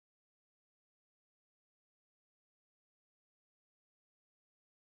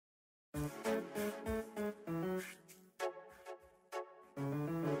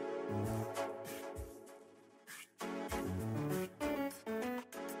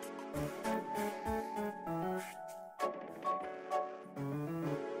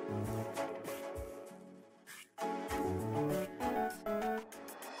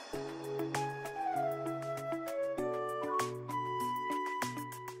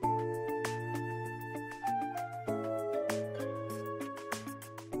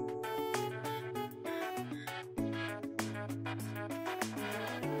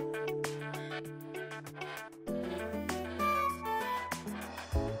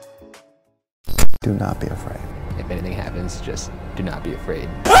Do not be afraid. If anything happens, just do not be afraid.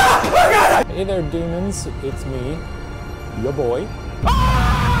 Hey there, demons. It's me, your boy.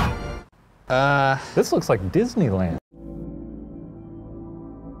 This looks like Disneyland.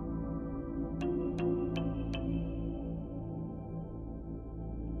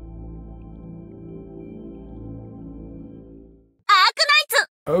 Arknights!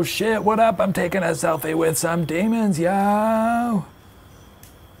 Oh shit, what up? I'm taking a selfie with some demons, yo!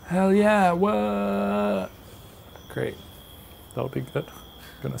 Hell yeah, what? Great. That'll be good.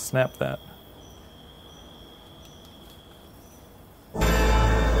 Gonna snap that.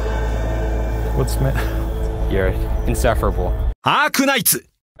 What's You're insufferable. Arknights!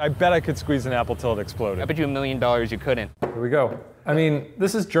 I bet I could squeeze an apple till it I exploded. bet you $1 million you couldn't. Here we go. I mean,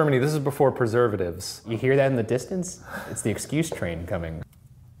 this is Germany. This is before preservatives. You hear that in the distance? It's the excuse train coming.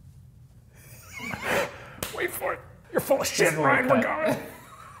 Wait for it. You're full of shit, Ryan. We're going.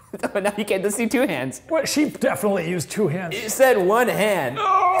 But now you can't just see 2 hands. What? She definitely used 2 hands. You said 1 hand.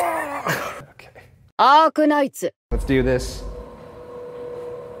 Okay. Arknights! Let's do this.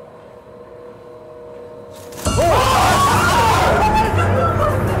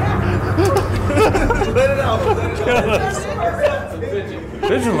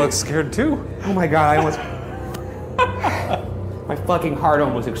 Vision looks scared too. Oh my god, I almost... My fucking heart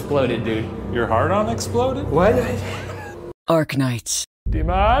almost exploded, dude. Your heart on exploded? What? Arknights.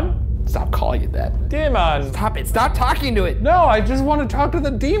 Demon? Stop calling it that. Demon. Stop it. Stop talking to it. No, I just want to talk to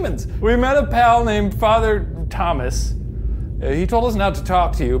the demons. We met a pal named Father Thomas. He told us not to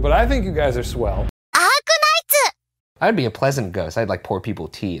talk to you, but I think you guys are swell. Arknights! I'd be a pleasant ghost. I'd like pour people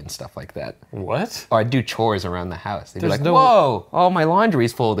tea and stuff like that. What? Or I'd do chores around the house. They'd be There's like, no- whoa, all my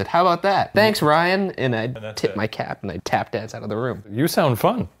laundry's folded. How about that? Thanks, Ryan. And I'd that's tip it. my cap and I'd tap dance out of the room. You sound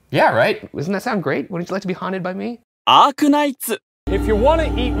fun. Yeah, right? Doesn't that sound great? Wouldn't you like to be haunted by me? Arknights! If you want to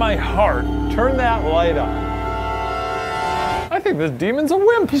eat my heart, turn that light on. I think this demon's a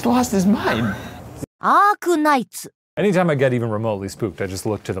wimp. He's lost his mind. Arknights. Anytime I get even remotely spooked, I just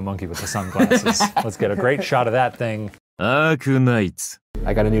look to the monkey with the sunglasses. Let's get a great shot of that thing. Arknights.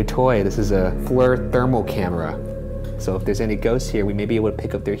 I got a new toy. This is a FLIR thermal camera. So if there's any ghosts here, we may be able to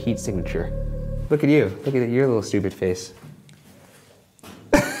pick up their heat signature. Look at you. Look at your little stupid face.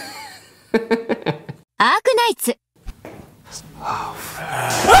 Arknights.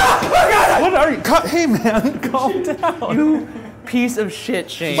 What are you? Hey man, calm down. You piece of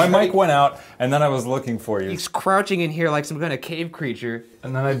shit, Shane. My mic went out, and then I was looking for you. He's crouching in here like some kind of cave creature.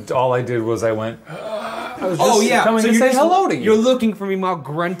 And then all I did was I went, I was just Oh yeah, coming so to you're say hello to you. You're looking for me while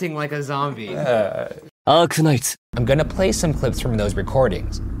grunting like a zombie. Arknights. I'm gonna play some clips from those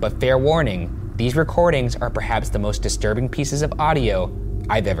recordings, but fair warning, these recordings are perhaps the most disturbing pieces of audio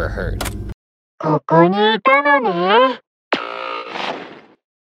I've ever heard. ここにいたのね。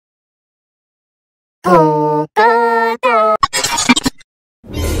ポカだ。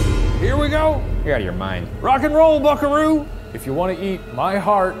 Here we go. You're out of your mind. Rock and roll, buckaroo. If you want to eat my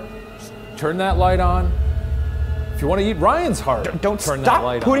heart, just turn that light on. If you want to eat Ryan's heart, Don't turn stop that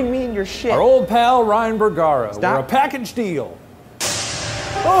light putting on. me in your shit. Our old pal, Ryan Bergara. Stop. We're a package deal.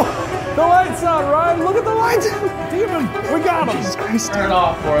 Oh, the light's on, Ryan. Look at the lights. Demon, we got him. Jesus Christ. Turn it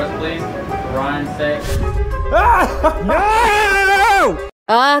off for us, please. For Ryan's sake. Ah, no!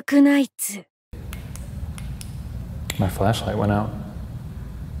 Arknights. My flashlight went out.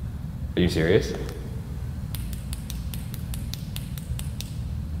 Are you serious?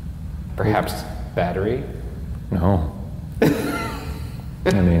 Perhaps battery? No.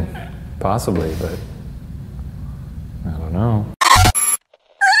 I mean, possibly, but I don't know.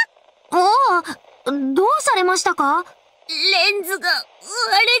 おお、どうされましたか？レンズが割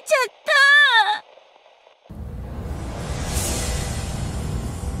れちゃって。